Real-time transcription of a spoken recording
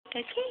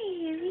Okay,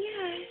 here we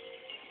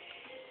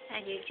are.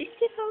 And you're just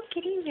about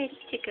getting ready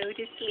to go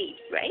to sleep,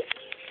 right?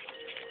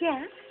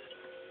 Yeah.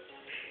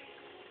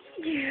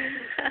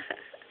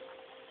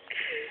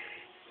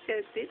 So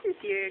this is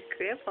your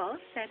crib all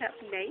set up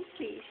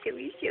nicely. Shall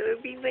we show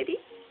everybody?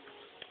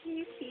 Can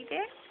you see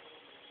that?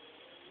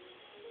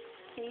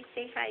 Can you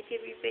say hi to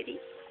everybody?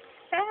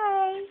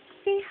 Hi.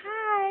 Say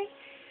hi.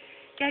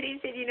 Daddy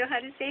said you know how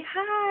to say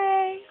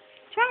hi.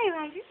 Try,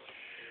 Ryder.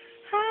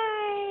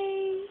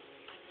 Hi.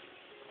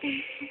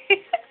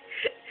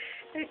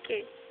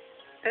 Okay.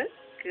 Oh,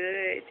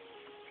 good.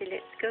 So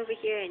let's go over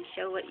here and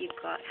show what you've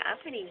got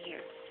happening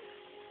here.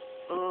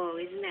 Oh,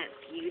 isn't that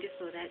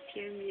beautiful? That's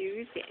your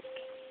music.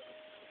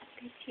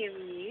 That's your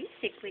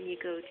music when you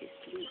go to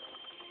sleep.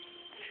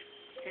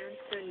 Sounds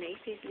so nice.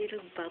 There's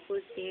little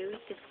bubbles there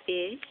with the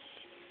fish.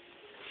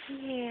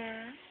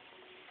 Yeah.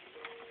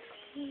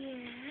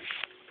 Yeah.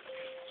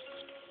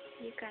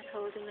 You got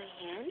hold of my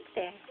hand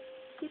there.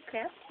 You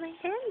grabbed my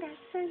hand.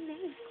 That's so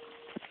nice.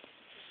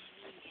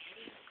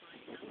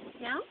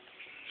 Now,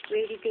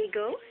 where did they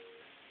go?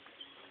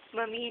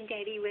 Mommy and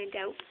Daddy went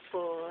out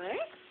for a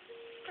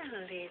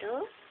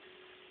little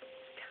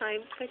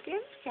time for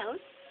themselves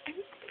and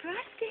for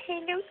us to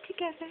hang out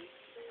together.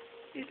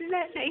 Isn't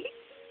that nice?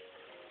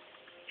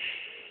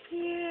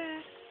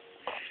 Yeah.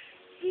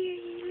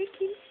 You're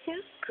looking so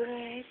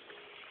good.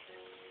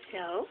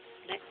 So,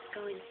 let's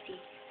go and see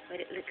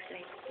what it looks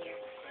like here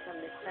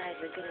from the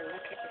side. We're going to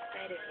look at the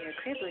side of your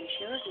crib and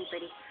show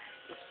everybody.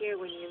 And here,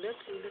 when you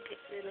look at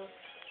little,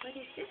 what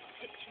is this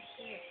picture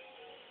here?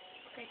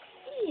 An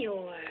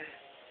Eeyore.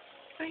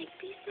 Right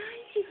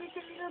beside you with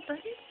a little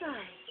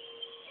butterfly.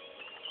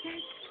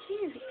 That's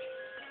cute.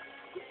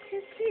 It's so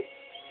cute.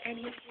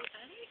 And here's your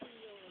other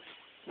Eeyore.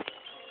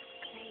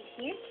 Right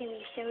here, can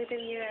we show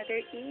them your other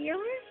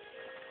Eeyore?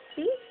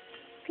 See?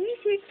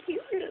 There's your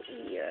cute little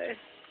Eeyore.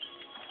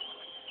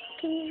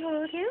 Can you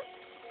hold him?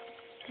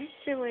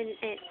 That's the one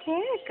that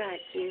Sarah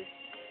got you.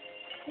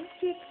 That's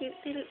your cute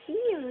little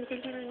Eeyore with a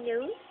little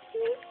nose.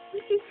 See? He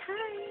says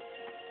hi.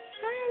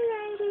 Hi,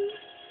 Ryder.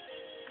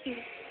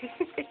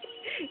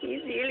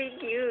 He's really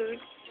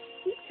cute.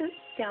 He's so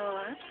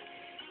soft.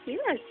 You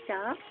know how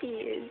soft he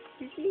is.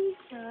 Isn't he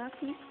soft?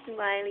 He's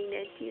smiling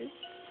at you.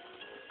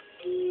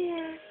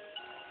 Yeah.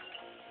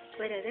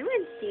 What other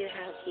ones do you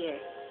have here?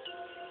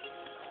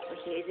 Well,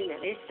 here's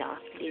another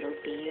soft little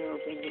bear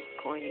over in this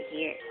corner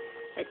here.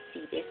 Let's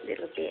see this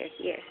little bear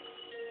here.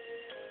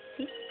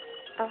 See?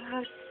 Oh,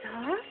 how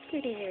soft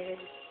it is.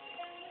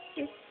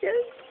 It's so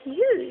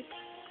cute.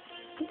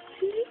 It's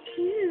really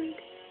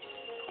cute.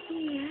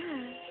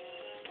 Yeah.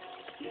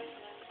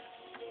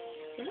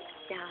 So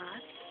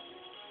soft.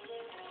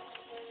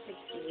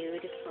 It's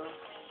beautiful.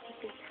 It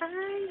says, hi,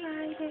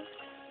 Ryder.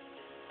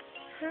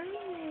 Hi,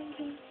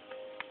 Ryder.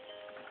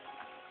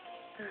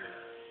 Oh,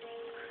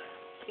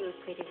 you'll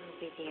put it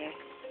over there.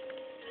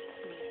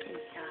 Nice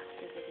and soft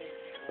over there.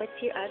 What's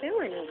your other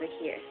one over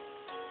here?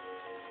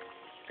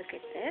 Look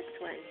at this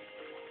one.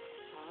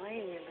 Oh, I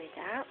remember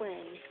that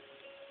one.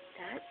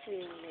 That's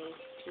really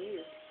nice, too.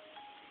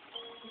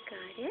 You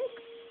got it?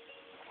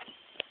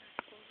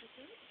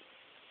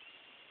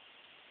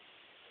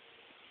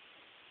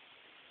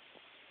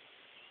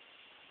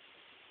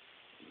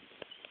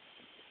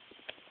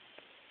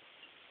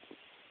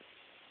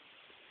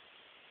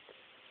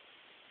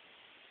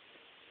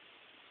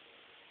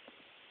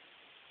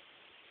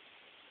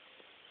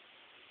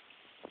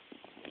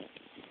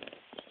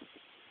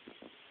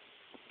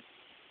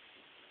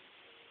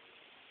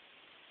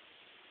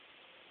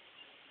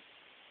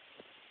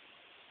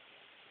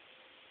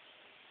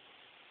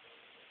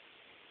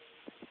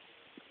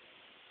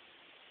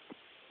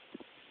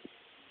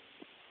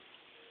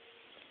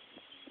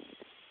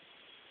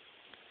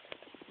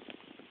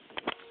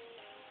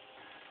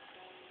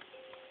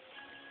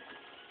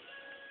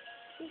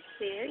 It's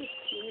very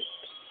cute.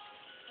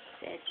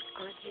 It says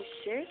on his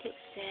shirt, it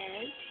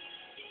says,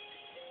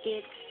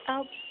 it's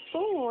a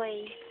boy.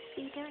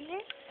 See down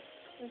there?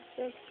 It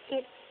says,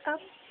 it's a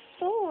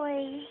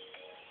boy.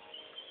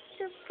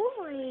 It's a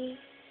boy.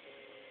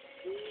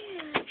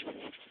 Yeah.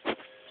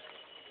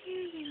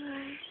 Here you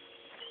are.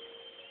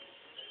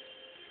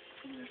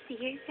 Can you see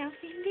yourself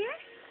in there?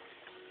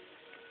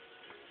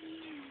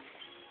 Yeah.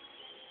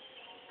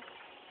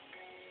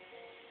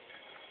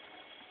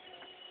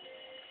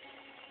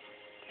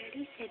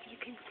 Daddy said you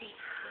can say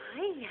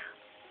hi now.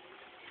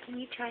 Can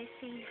you try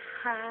saying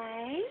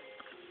hi?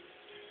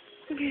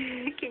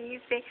 Can you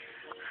say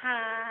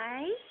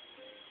hi?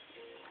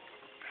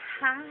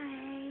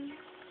 Hi.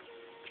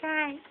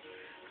 Try.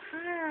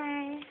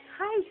 Hi.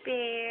 Hi,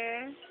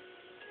 bear.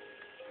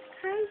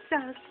 Hi,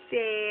 soft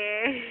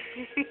bear.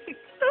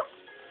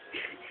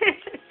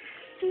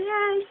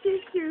 Yeah, he's so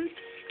cute.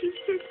 He's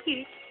so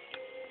cute.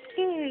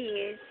 There he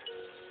is.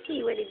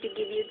 He wanted to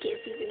give you a kiss.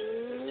 He said,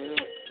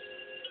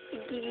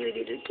 give you a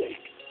little kiss.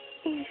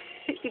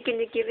 You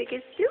gonna give a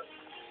kiss too?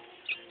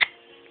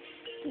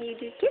 Can you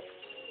do a kiss?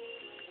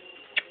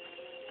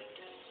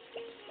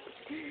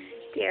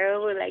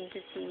 Daryl would like to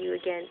see you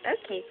again.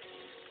 Okay.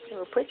 So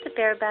we'll put the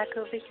bear back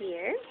over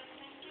here.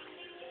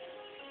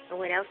 And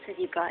what else have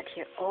you got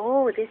here?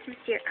 Oh, this is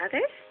your other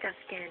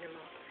stuffed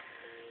animal.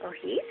 Oh,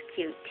 he's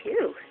cute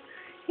too.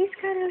 He's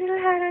got a little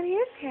hat on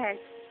his head.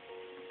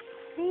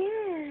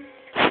 Yeah.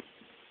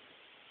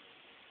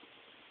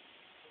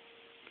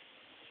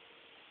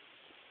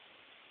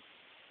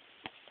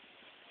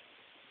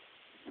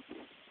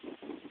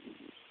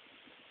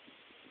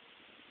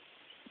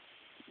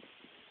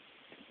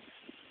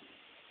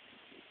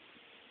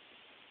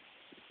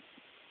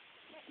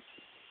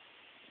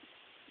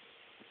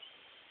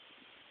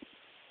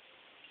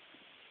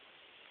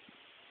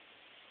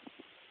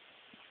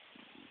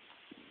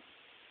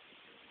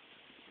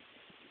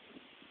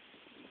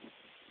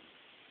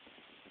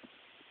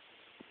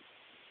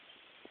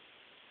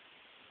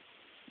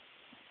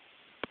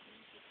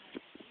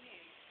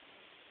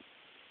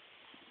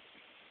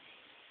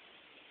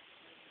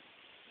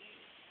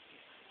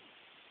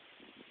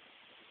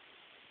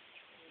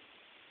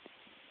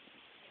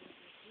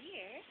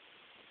 Here,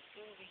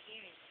 go over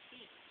here and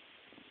see.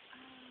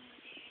 Oh,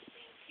 there's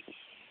that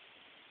picture.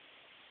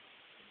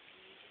 Some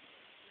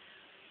beautiful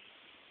flowers.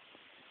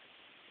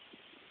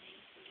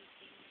 Nice little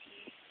things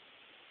here.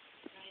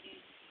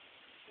 Ryder's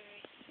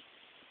first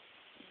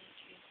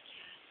miniature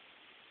cat.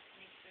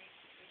 My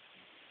first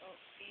person. Oh,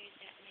 there's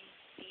that nice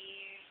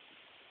bear.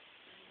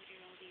 What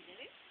are all these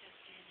other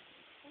stuffed animals?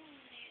 Oh,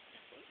 there's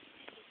the horse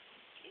that looks so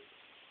cute.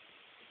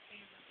 The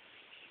grandma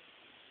over here.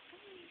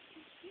 Oh, he's so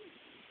cute.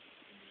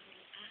 And the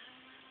little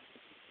owl.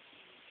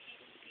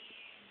 Teddy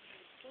bear and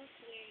your book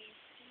where you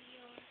see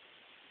your...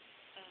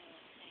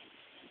 Oh, that's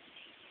so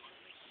nice. And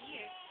over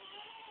here.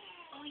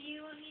 Oh,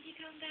 you want me to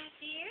come back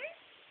there?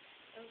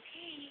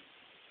 Okay.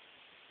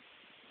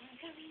 I'm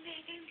coming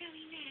back.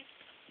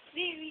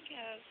 There we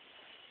go.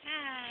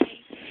 Hi.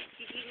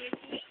 Did you miss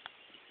me?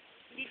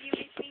 Did you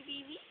miss me,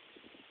 baby?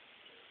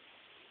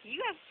 You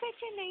have such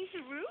a nice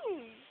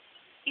room.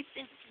 It's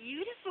a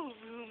beautiful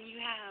room you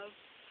have.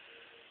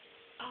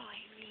 Oh,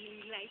 I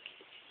really like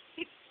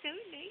it. It's so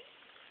nice.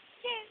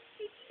 Yes,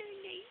 it's so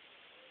nice.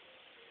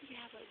 You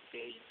have a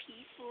very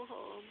peaceful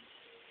home.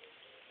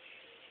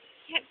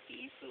 Yeah,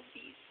 peaceful.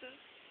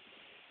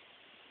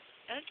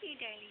 Okay,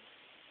 darling.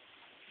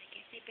 I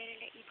guess I better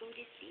let you go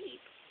to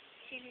sleep.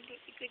 Shall I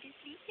let you go to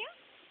sleep now?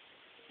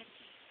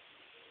 Okay.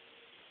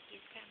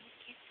 Here's Grandma's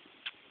kiss.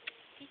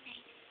 Good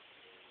night.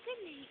 Good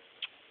night.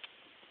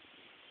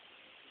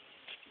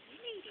 See you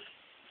later.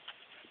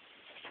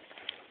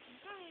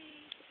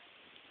 Bye.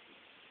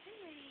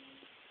 Bye.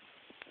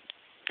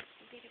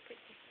 I'm going to put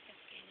this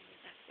stuffed animal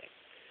back where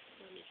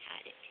Mommy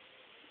had it.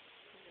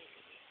 Where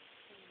is it?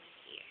 Somewhere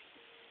here.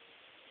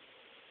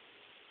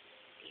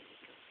 There we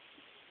go.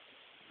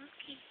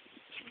 Okay.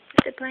 Can I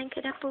put the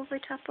blanket up over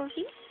top of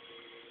you?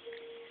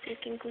 So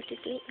you can go to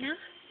sleep now?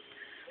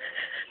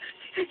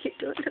 You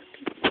don't look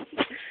too sleepy.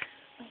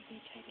 I'm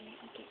going to try to let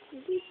you get to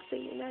sleep so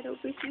you're not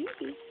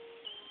oversleepy.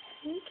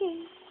 Okay.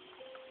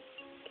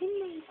 Good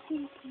night,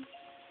 sweetie.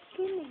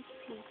 Good night,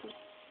 sweetie.